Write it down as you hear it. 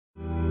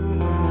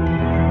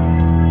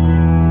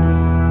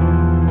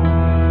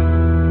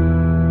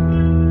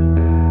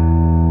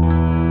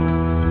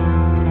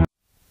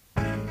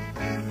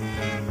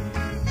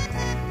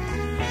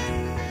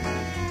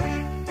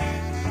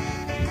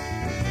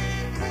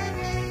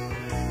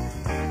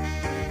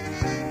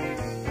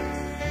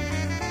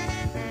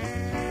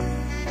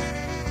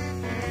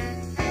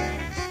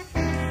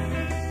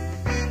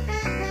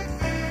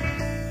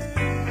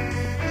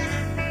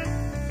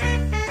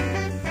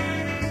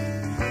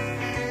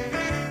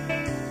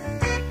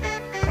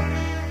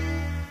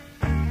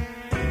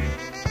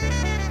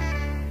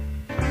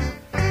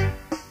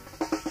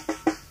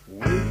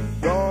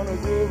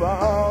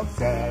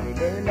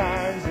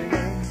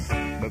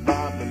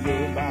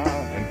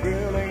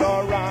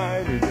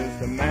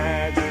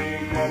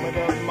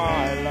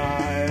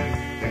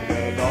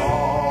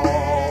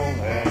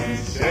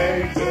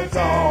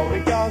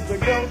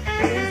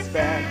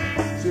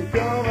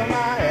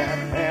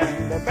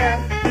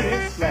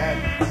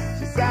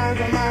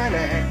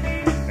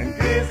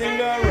kissing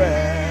the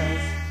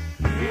rest.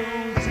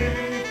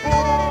 Beautiful,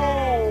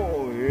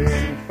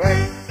 in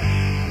fact.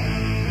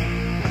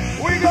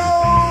 We go,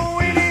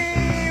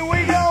 Winnie, we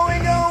go,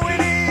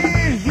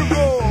 Winnie. You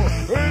go,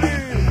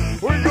 Winnie,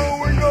 we go,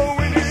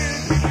 Winnie.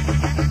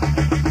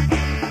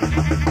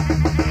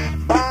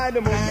 By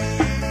the moon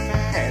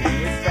and in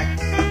respect,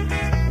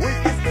 we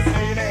kiss the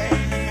city,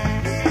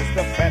 we kiss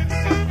the fat,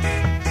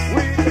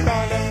 with the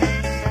condom,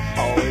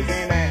 always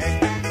in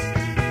act.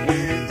 We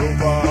go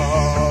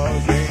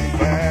buzzing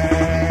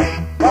back.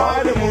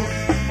 By the moon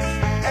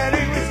and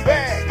in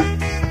respect,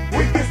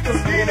 we kiss the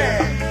skinny,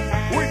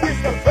 we kiss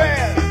the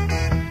fat,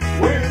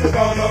 with the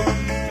condom,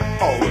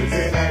 always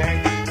in act.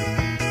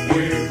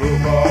 We go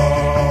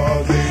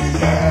buzzing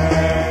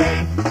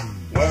back.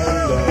 When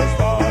the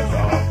stars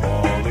are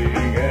falling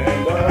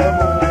and the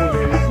moon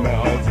is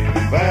melting,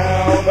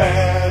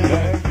 velvet,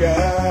 the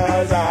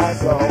girls are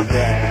so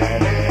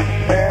pretty,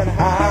 and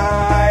I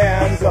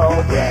am so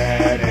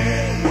pretty.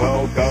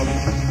 Welcome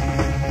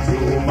to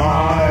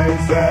my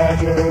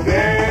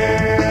Saturday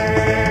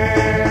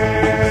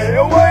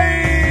away.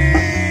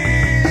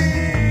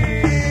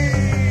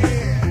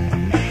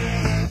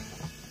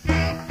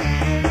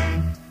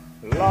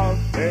 Love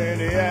in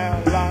the air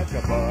like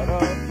a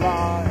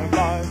butterfly and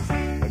flies.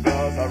 The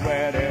girls are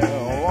ready,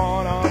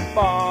 wanna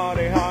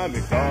party hard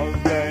because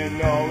they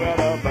know we're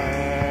the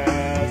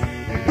best.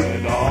 Take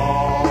it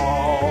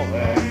all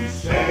and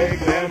shake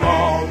them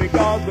all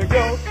because the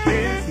girl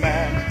is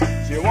mad.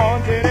 She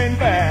wants it in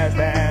fast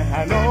and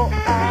I know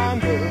I'm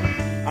good.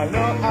 I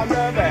know I'm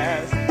the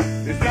best.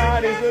 This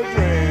night is a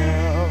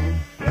dream,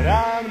 but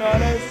I'm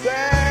not a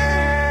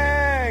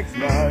sex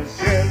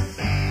machine.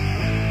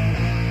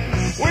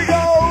 We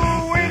go,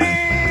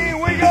 Winnie,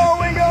 we go,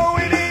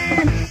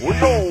 Winnie. We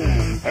go,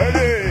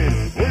 Eddie,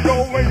 we go,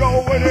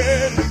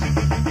 Winnie.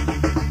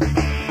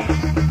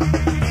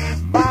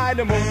 By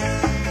the moon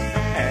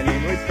and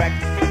in respect,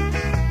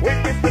 we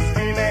kiss the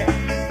skinny,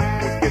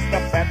 we kiss the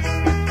fat,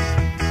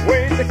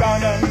 with the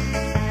condom,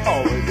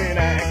 always in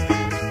act.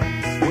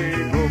 We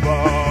go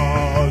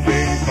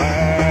buzzing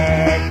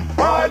back.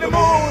 By the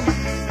moon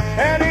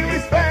and in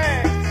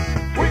respect,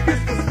 we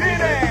kiss the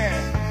skinny,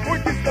 we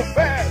kiss the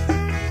fat,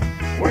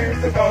 with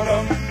the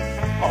condom,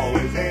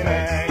 always in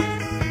act.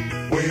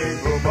 We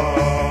go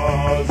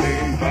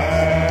buzzing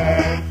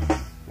back.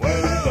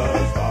 When the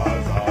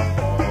stars are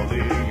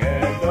falling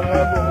and the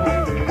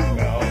moon is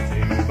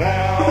melting,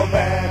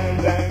 velvet,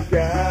 the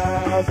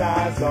girls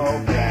are so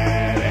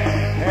pretty,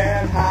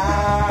 and I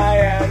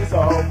am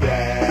so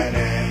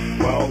pretty.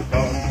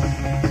 Welcome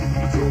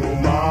to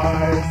my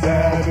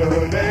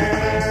Saturday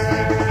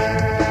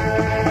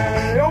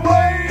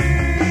away.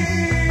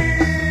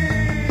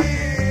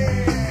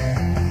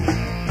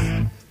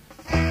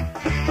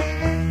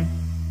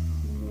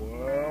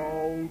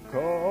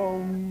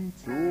 Welcome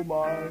to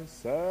my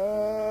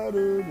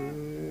Saturday.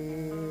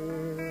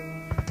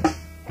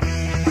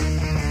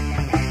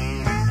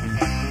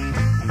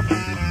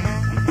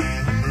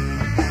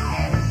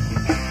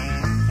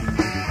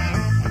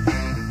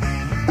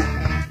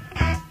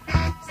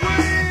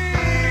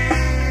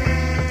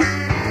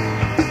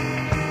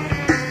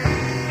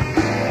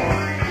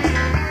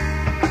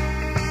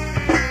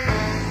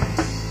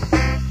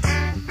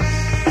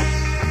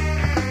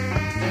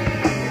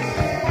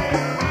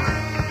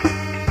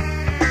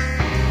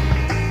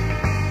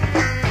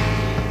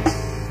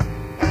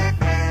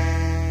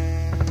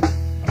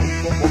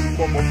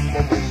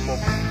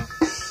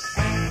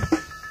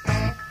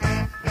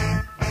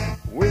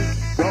 We're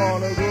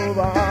gonna groove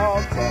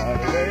out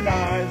Saturday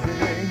night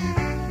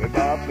singing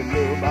without the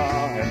luba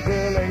and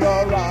feeling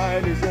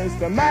alright. It's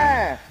just a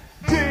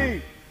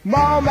magic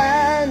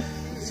moment.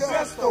 It's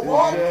just a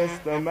what? It's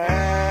just a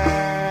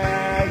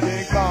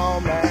magic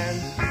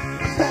moment.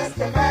 It's just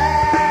a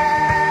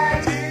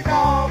magic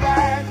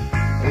moment.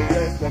 It's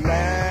just a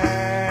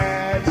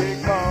magic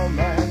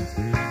moment.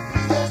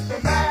 It's just a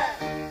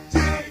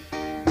magic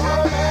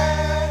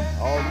moment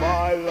of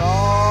my life.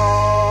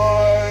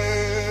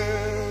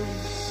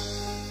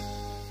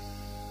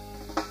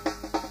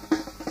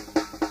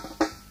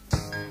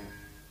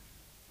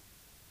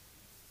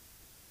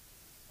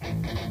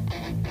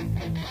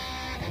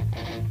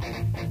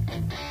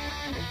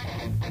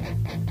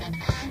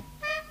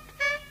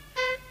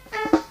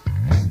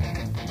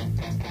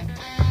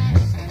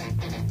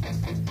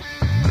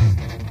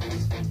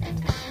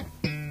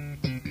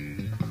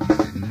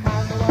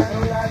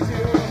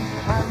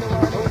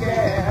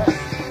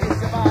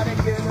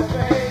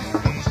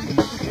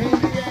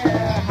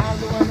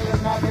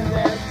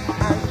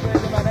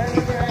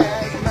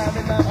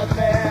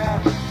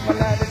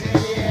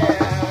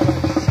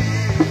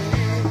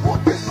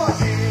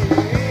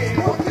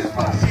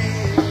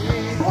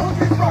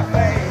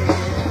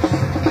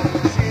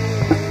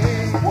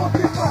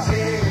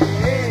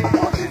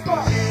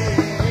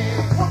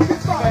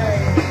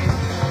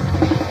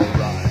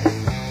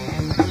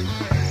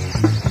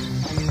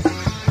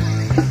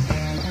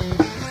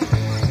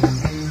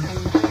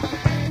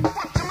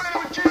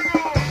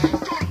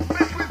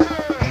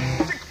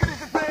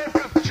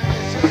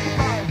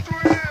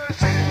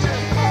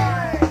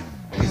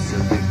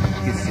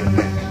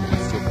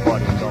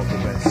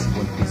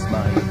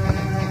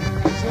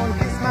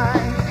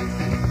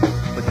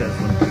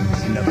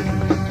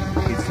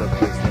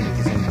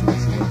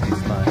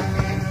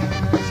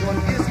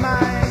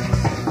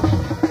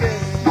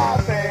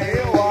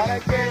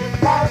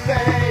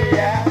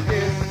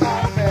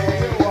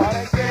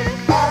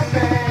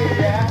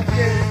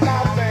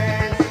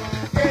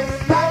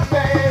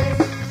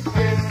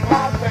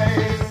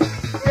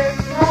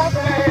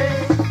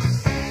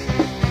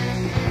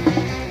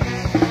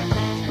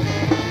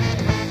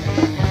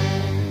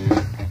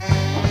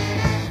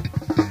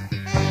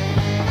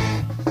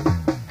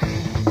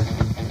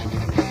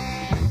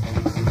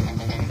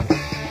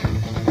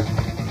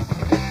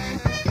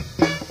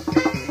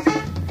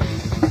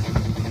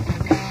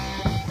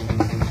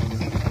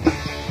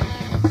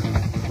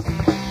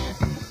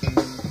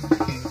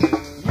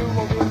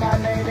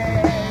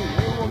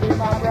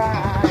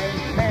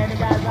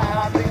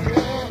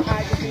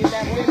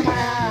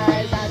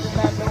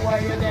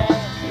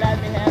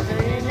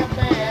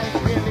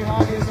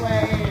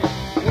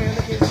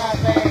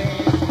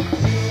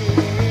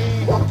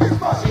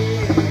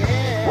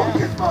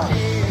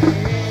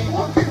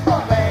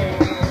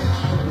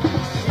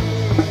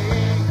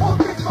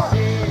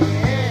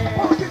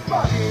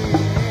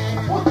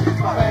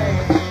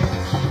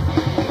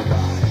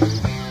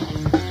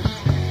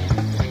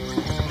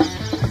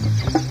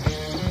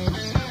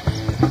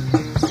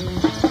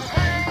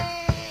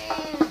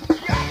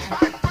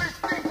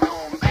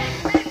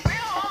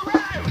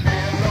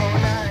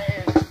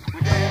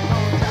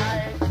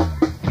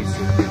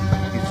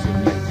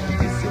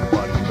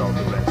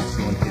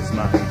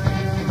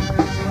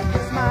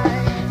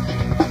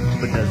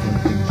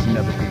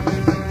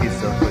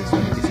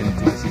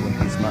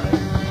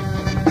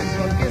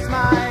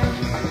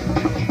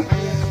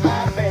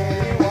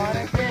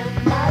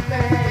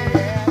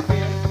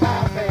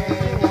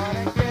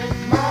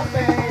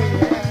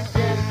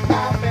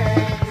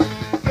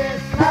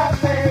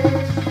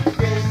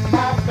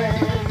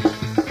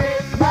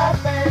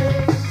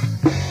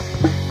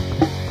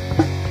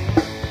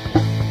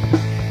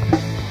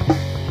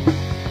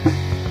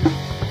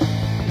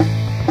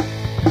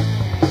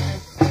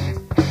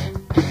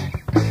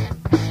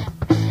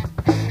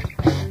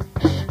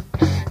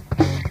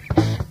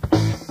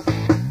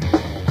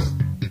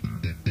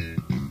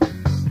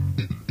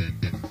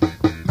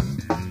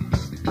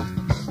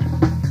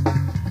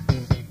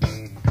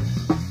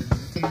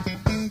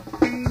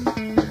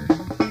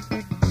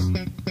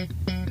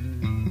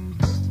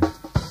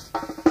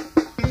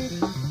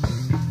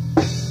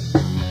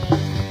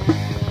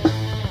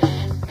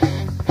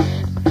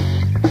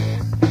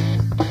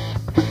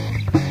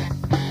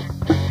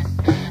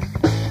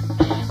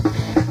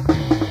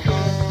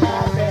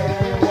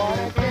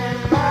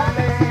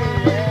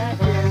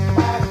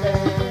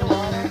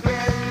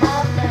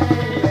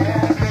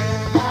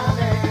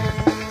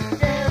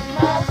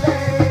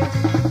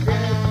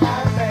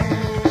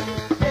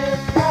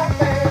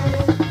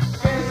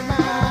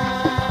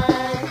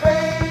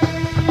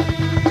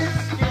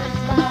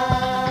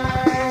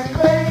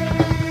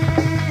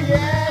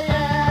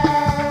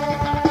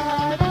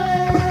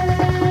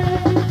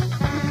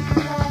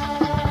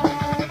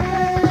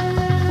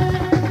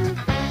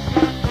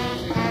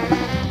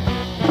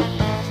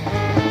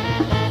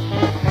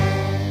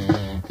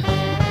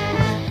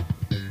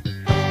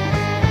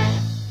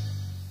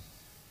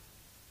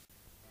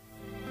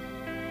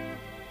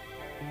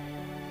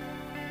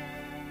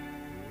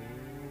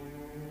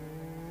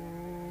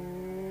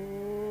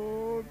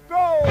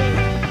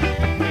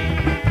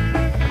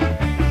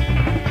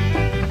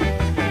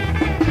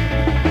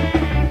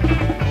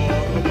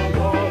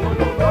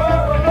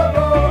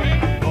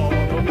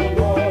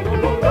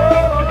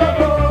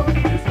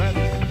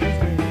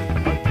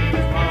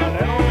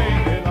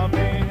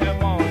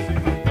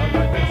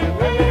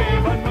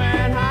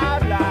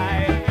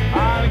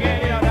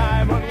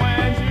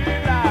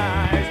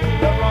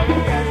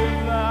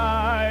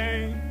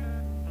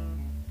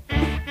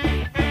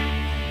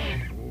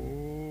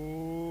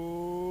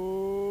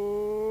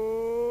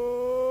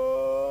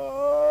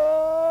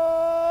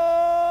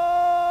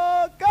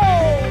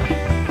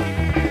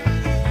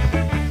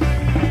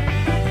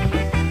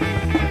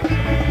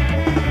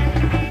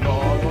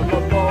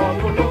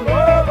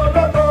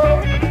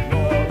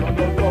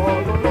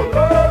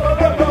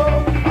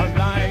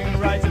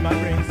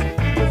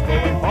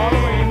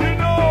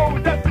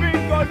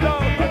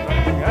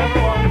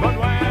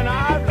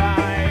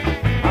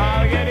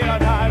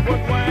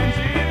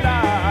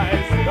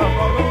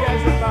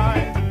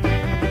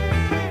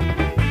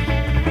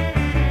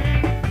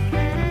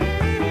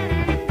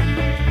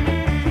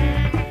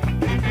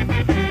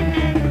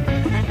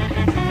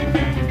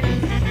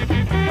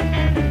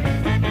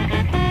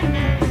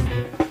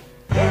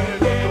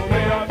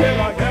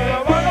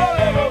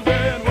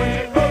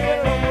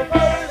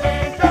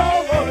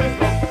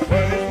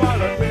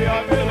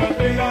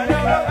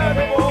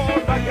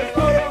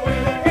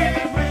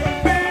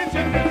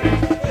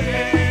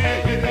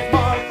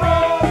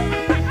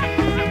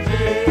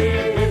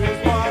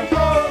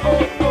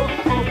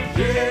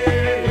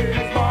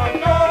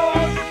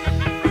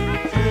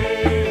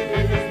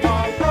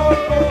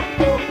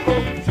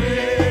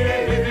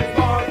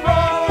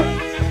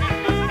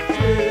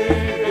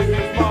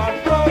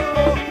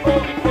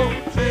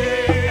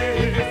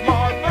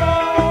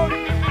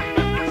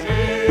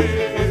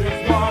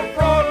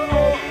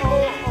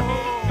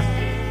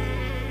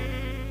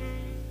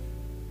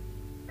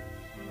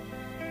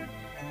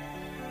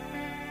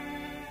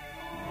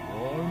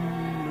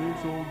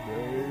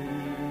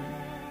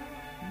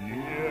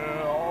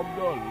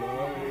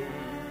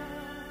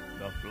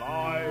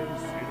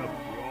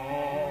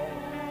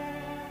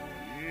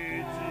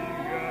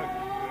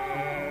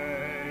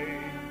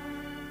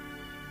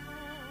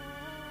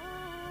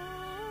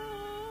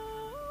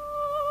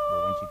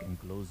 she came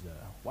closer.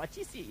 What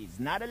she sees is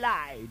not a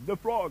lie. The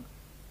frog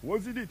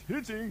was indeed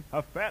hitting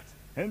a fat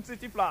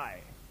entity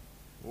fly.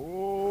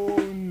 Oh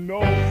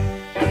no!